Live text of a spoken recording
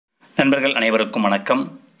நண்பர்கள் அனைவருக்கும் வணக்கம்.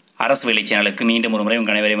 அரசு வேலை சேனலுக்கு மீண்டும் ஒரு முறை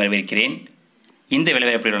உங்கள் அனைவரையும் வரவேற்கிறேன். இந்த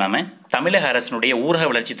வேலைவாய்ப்பு இல்லாமல் தமிழக அரசினுடைய ஊரக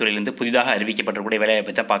வளர்ச்சித் துறையிலிருந்து புதிதாக அறிவிக்கப்பட்டிருக்கூடிய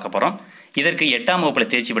வேலைவாய்ப்பை தான் பார்க்க போகிறோம். இதற்கு 8ஆம் வகுப்பில்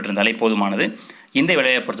தேர்ச்சி பெற்றிருந்தாலே போதுமானது. இந்த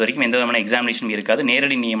வேலைவாய்ப்பை பொறுத்த வரைக்கும் எந்த விதமான எக்ஸாமினேஷனும் இருக்காது,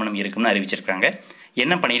 நேரடி நியமனம் இருக்குன்னு அறிவிச்சிருக்காங்க.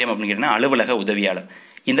 என்ன பணியிடம் அப்படின்னு கேட்டிங்கன்னா அலுவலக உதவியாளர்.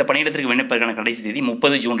 இந்த பணியிடத்திற்கு விண்ணப்பதற்கான கடைசி தேதி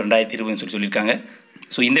 30 ஜூன் 2020 சொல்லியிருக்காங்க.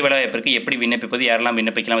 ஸோ இந்த வேலைவாய்ப்பிற்கு எப்படி விண்ணப்பிப்பது, யாரெல்லாம்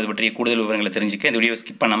விண்ணப்பிக்கலாம், அது பற்றிய கூடுதல் விவரங்களை தெரிஞ்சுக்க இந்த வீடியோ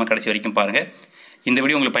ஸ்கிப் பண்ணாமல் கடைசி வரைக்கும் பாருங்கள். இந்த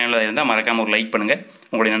வீடியோ உங்களுக்கு பயனுள்ளதாக இருந்தால் மறக்காமல் ஒரு லைக் பண்ணுங்கள்,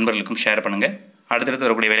 உங்களுடைய நண்பர்களுக்கும் ஷேர் பண்ணுங்கள். அடுத்தடுத்து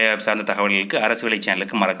வரக்கூடிய வேலைவாய்ப்பு சார்ந்த தகவல்களுக்கு அரசு வேலை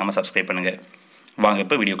சேனலுக்கு மறக்காமல் சப்ஸ்கிரைப் பண்ணுங்கள். வாங்க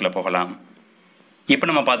இப்போ வீடியோக்குள்ளே போகலாம். இப்போ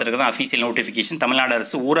நம்ம பார்த்துருக்கிறது அஃபீஷியல் நோட்டிஃபிகேஷன். தமிழ்நாடு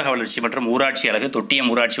அரசு ஊரக வளர்ச்சி மற்றும் ஊராட்சி அலகு தொட்டியம்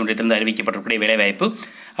ஊராட்சி ஒன்றியத்திலிருந்து அறிவிக்கப்பட்டிருக்கூடிய வேலைவாய்ப்பு.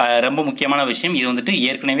 ரொம்ப முக்கியமான விஷயம், இது வந்துட்டு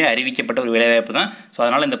ஏற்கனவே அறிவிக்கப்பட்ட ஒரு வேலைவாய்ப்பு தான். ஸோ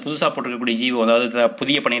அதனால் இந்த புதுசாக போட்டிருக்கக்கூடிய ஜீவோ, அதாவது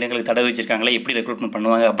புதிய பணியிடங்களுக்கு தடை வச்சிருக்காங்களே, எப்படி ரெக்ரூட்மெண்ட்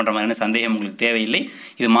பண்ணுவாங்க அப்படின்ற மாதிரியான சந்தேகம் உங்களுக்கு தேவையில்லை.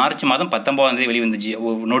 இது மார்ச் மாதம் 19ஆம் தேதி வெளிவந்த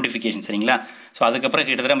நோட்டிஃபிகேஷன், சரிங்களா? ஸோ அதுக்கப்புறம்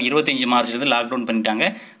கிட்டத்தட்ட 25 மார்ச்லேருந்து லாக்டவுன் பண்ணிட்டாங்க.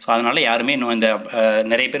 ஸோ அதனால் யாருமே இன்னும் இந்த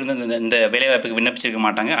நிறைய பேர் வந்து இந்த வேலைவாய்ப்புக்கு விண்ணப்பிச்சிருக்க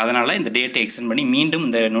மாட்டாங்க. அதனால் இந்த டேட்டை எக்ஸ்டெண்ட் பண்ணி மீண்டும்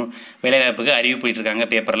இந்த வேலைவாய்ப்புக்கு அறிவிப்பு இருக்காங்க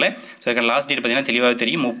பேப்பரில். ஸோ இதுக்கு லாஸ்ட் டேட் பார்த்தீங்கன்னா தெளிவாக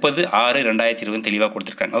தெரியும், 30/6/2020 தெளிவாக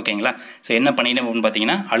கொடுத்துருக்காங்க. ஓகேங்களா? ஸோ என்ன பணியிடம் அப்படின்னு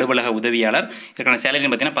பார்த்தீங்கன்னா அலுவலக உதவியாளர். இதுக்கான சேலரி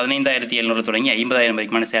பார்த்தீங்கன்னா 15,700 தொடங்கி 50,000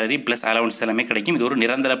 வரைக்குமான சேலரி ப்ளஸ் அலவன்ஸ் எல்லாமே கிடைக்கும். இது ஒரு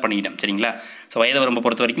நிரந்தர பணியிடம், சரிங்களா? ஸோ வயது வரம்பை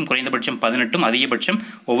பொறுத்த வரைக்கும் குறைந்தபட்சம் 18, அதிகபட்சம்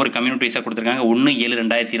ஒவ்வொரு கம்யூனிட்டி வைஸாக கொடுத்துருக்காங்க.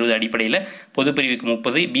 1/7/2020 அடிப்படையில் பொதுப்பிரிவுக்கு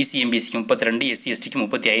 30, பிசி எம்பிசிக்கு 32, எஸ்சி எஸ்டிக்கு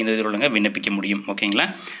 35 வயது உள்ளவங்க விண்ணப்பிக்க முடியும். ஓகேங்களா?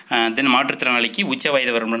 தென் மாற்றுத்திறனாளிக்கு உச்ச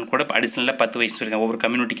வயது வரம்புடன் கூட அடிஷனலாக 10 வயசு இருக்காங்க. ஒவ்வொரு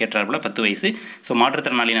கம்யூனிட்டி கேட்டார்போல 10 வயசு. ஸோ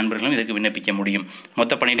மாற்றுத்திறனாளி நண்பர்களும் இதற்கு விண்ணப்பிக்க முடியும்.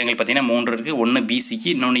 மொத்த பணியிடங்கள் பார்த்தீங்கன்னா 3 இருக்குது. ஒன்று பிசிக்கு,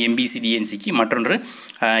 இன்னொன்று எம்பிசி டிஎன்சிக்கு, மற்றொன்று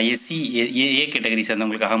எஸ்சி ஏ கேட்டகரி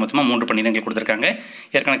சேர்ந்தவங்களுக்காக மொத்தமாக 3 பணியிடங்கள் கொடுத்துருக்காங்க.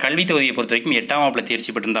 இதற்கான கல்வி தொகுதியை பொறுத்த வரைக்கும் 8ஆம் வகுப்பில்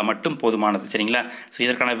தேர்ச்சி பெற்றிருந்தால் மட்டும் போதுமானது, சரிங்களா? ஸோ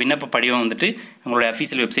இதற்கான விண்ணப்ப படிவம் வந்துட்டு உங்களுடைய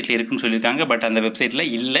அஃபீஷியல் வெப்சைட்டில் இருக்குன்னு சொல்லியிருக்காங்க. பட் அந்த வெப்சைட்டில்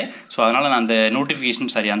இல்லை. ஸோ அதனால் நான் அந்த நோட்டிஃபிகேஷன்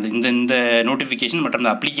இந்த நோட்டிஃபிகேஷன் மற்றும்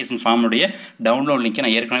அந்த அப்ளிகேஷன் ஃபார்முடைய டவுன்லோட் லிங்க்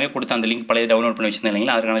நான் ஏற்கனவே கொடுத்த அந்த லிங்க் பழைய டவுன்லோட் பண்ணி வச்சிருந்தேன்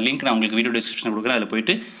இல்லைங்களா? அதுக்கான லிங்க் நான் உங்களுக்கு வீடியோ டிஸ்கிரிப்ஷனில் கொடுக்குறேன். அதில்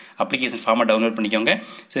போய்ட்டு அப்ளிகேஷன் ஃபார்மை டவுன்லோட் பண்ணிக்கோங்க.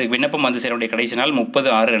 ஸோ இதுக்கு விண்ணப்பம் வந்து சேரக்கூடிய கடைசி நாள்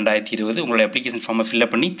 30/6/2020. உங்களுடைய அப்ளிகேஷன் ஃபார்மை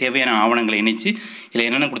ஃபில்அப் பண்ணி தேவையான ஆவணங்களை இணைச்சு இதில்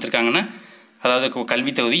என்னென்ன கொடுத்துருக்காங்கன்னா, அதாவது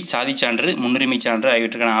கல்வி தகுதி, சாதி சான்று, முன்னுரிமை சான்று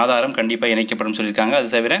ஆகியவற்றுக்கான ஆதாரம் கண்டிப்பாக இணைக்கப்படும் சொல்லியிருக்காங்க. அது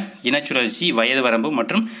தவிர இனச்சுழற்சி, வயது வரம்பு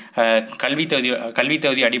மற்றும் கல்வி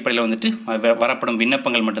தகுதி அடிப்படையில் வந்துட்டு வரப்படும்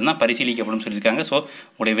விண்ணப்பங்கள் மட்டும்தான் பரிசீலிக்கப்படும் சொல்லியிருக்காங்க. ஸோ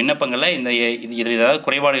உங்களுடைய விண்ணப்பங்களில் இதில் ஏதாவது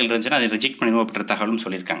குறைபாடுகள் இருந்துச்சுன்னா அதை ரிஜெக்ட் பண்ணிடுவோம் அப்படின்ற தகவலும்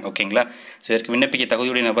சொல்லியிருக்காங்க. ஓகேங்களா? ஸோ இதற்கு விண்ணப்பிக்க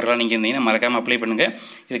தகுதியுடைய நபர்களாக நீங்கள் இருந்தீங்கன்னா மறக்காமல் அப்ளை பண்ணுங்கள்.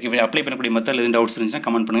 இதுக்கு அப்ளை பண்ணக்கூடிய மொத்தம் எதுவும் டவுட்ஸ் இருந்துச்சுன்னா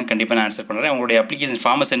கமெண்ட் பண்ணுங்கள், கண்டிப்பாக நான் ஆன்சர் பண்ணுறேன். உங்களுடைய அப்ளிகேஷன்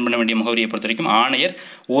ஃபார்மை சென்ட் பண்ண வேண்டிய முகவரியை பொறுத்த வரைக்கும் ஆணையர்,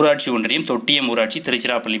 ஊராட்சி ஒன்றியம், தொட்டியம் ஊராட்சி,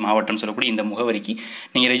 திருச்சிராப்பள்ளி மாவட்டம் சொல்லக்கூடிய இந்த முகவரிக்கு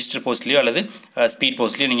நீங்கள் ரெஜிஸ்டர் போஸ்ட்லையோ அல்லது ஸ்பீட்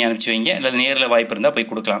போஸ்ட்லையோ நீங்கள் அனுப்பிச்சு வைங்க, அல்லது நேரில் வாய்ப்பு இருந்தால் போய்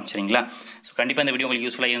கொடுக்கலாம், சரிங்களா? ஸோ கண்டிப்பாக இந்த வீடியோ உங்களுக்கு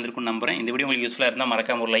யூஸ்ஃபுல்லாக இருந்திருக்கும்னு நம்புகிறேன். இந்த வீடியோ உங்களுக்கு யூஸ்ஃபுல்லாக இருந்தால்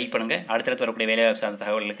மறக்காமல் ஒரு லைக் பண்ணுங்கள். அடுத்தடுத்து வரக்கூடிய வேலைவாய்ப்பு சார்ந்த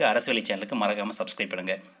தகவல்களுக்கு அரசு வேலை சேனலுக்கு மறக்காமல் சப்ஸ்கிரைப்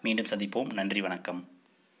பண்ணுங்கள். மீண்டும் சந்திப்போம். நன்றி, வணக்கம்.